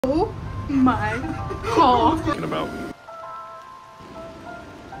Oh my god. Talking about.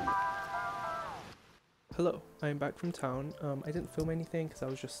 Hello, I am back from town. I didn't film anything because I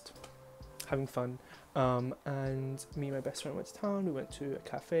was just having fun. And me and my best friend went to town. We went to a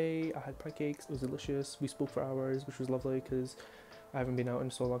cafe. I had pancakes. It was delicious. We spoke for hours, which was lovely because I haven't been out in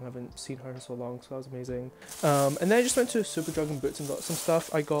so long. I haven't seen her in so long, so that was amazing. And then I just went to Superdrug and Boots and got some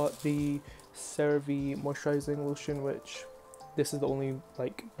stuff. I got the CeraVe moisturizing lotion, which this is the only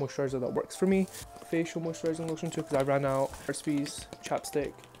like moisturizer that works for me. Facial moisturizing lotion too, because I ran out. First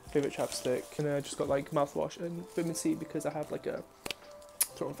chapstick, favorite chapstick, and then I just got like mouthwash and vitamin C because I have like a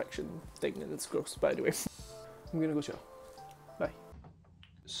throat infection thing and it's gross. But anyway, I'm gonna go chill. Bye.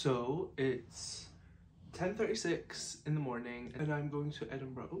 So it's 10:36 in the morning and I'm going to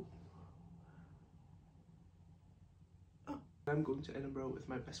Edinburgh. I'm going to Edinburgh with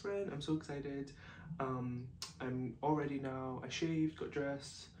my best friend. I'm so excited. I'm all ready now. I shaved, got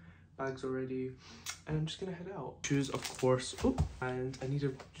dressed, bags are ready, and I'm just gonna head out. Shoes, of course. Oh, and I need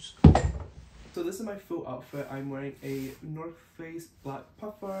to just... So this is my full outfit. I'm wearing a North Face black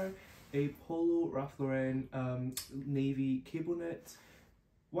puffer, a polo Ralph Lauren navy cable knit,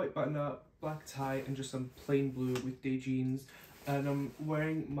 white button up, black tie, and just some plain blue with day jeans. And I'm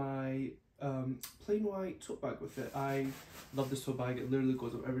wearing my plain white tote bag with it. I love this tote bag. It literally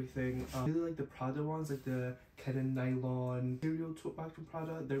goes with everything. I really like the Prada ones, like the kind of nylon material tote bag from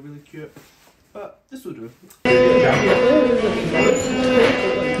Prada. They're really cute, but this will do. Literally.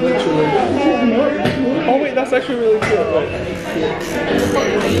 Oh wait, that's actually really cute.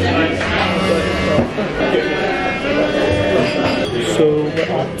 So we're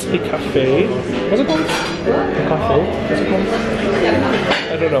at a cafe. What's it called? A cafe? What's it called?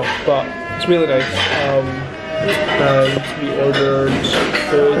 I don't know, but it's really nice. And we ordered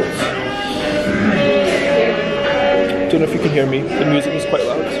food. Don't know if you can hear me. The music is quite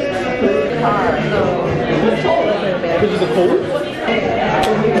loud. Because of the cold.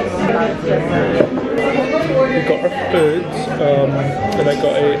 We got our food, and I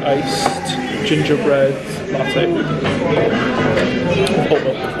got a iced gingerbread latte. With oat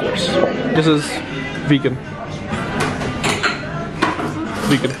milk, of course. This is vegan.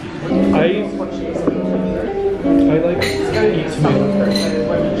 Vegan. I like eat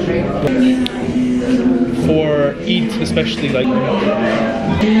meat. For Eid especially, like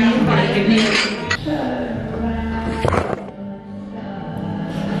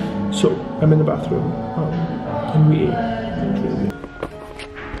so I'm in the bathroom and we ate.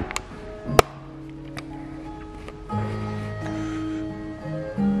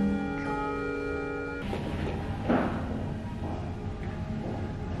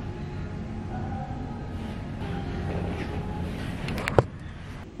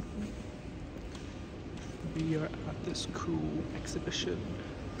 We are at this cool exhibition,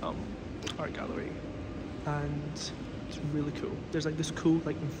 art gallery, and it's really cool. There's like this cool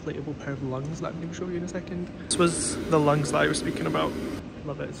like inflatable pair of lungs that I'm going to show you in a second. This was the lungs that I was speaking about.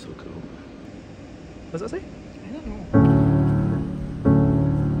 Love it, it's so cool. What does that say? I don't know.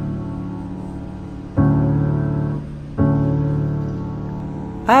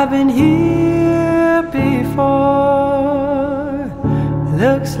 I've been here before.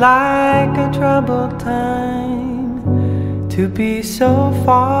 Looks like a troubled time to be so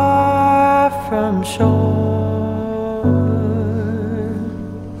far from shore.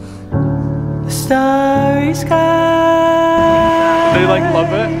 The starry sky. They like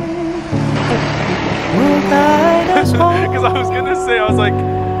love it. Because I was gonna say, I was like,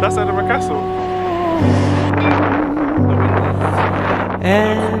 that's Edinburgh Castle.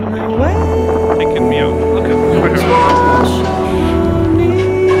 And the way taking me out. Look at where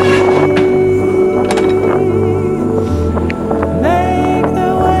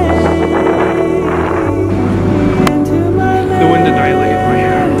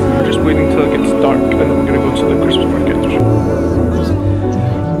dark, and then we're gonna go to the Christmas market.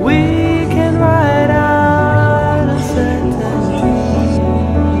 We can ride out a certain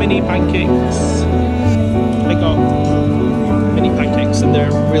mini pancakes. I got mini pancakes and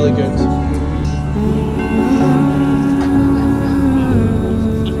they're really good.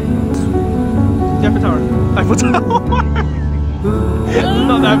 The Eiffel Tower. Eiffel Tower.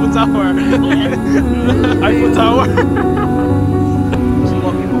 Not the Eiffel Tower. Eiffel Tower.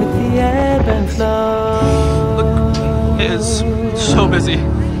 Look, it is so busy.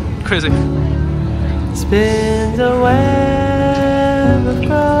 Crazy. Spins a web of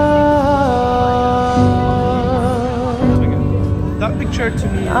gold. That picture to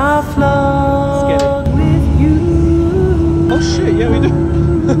me I'll float with you. Oh shit, yeah we do.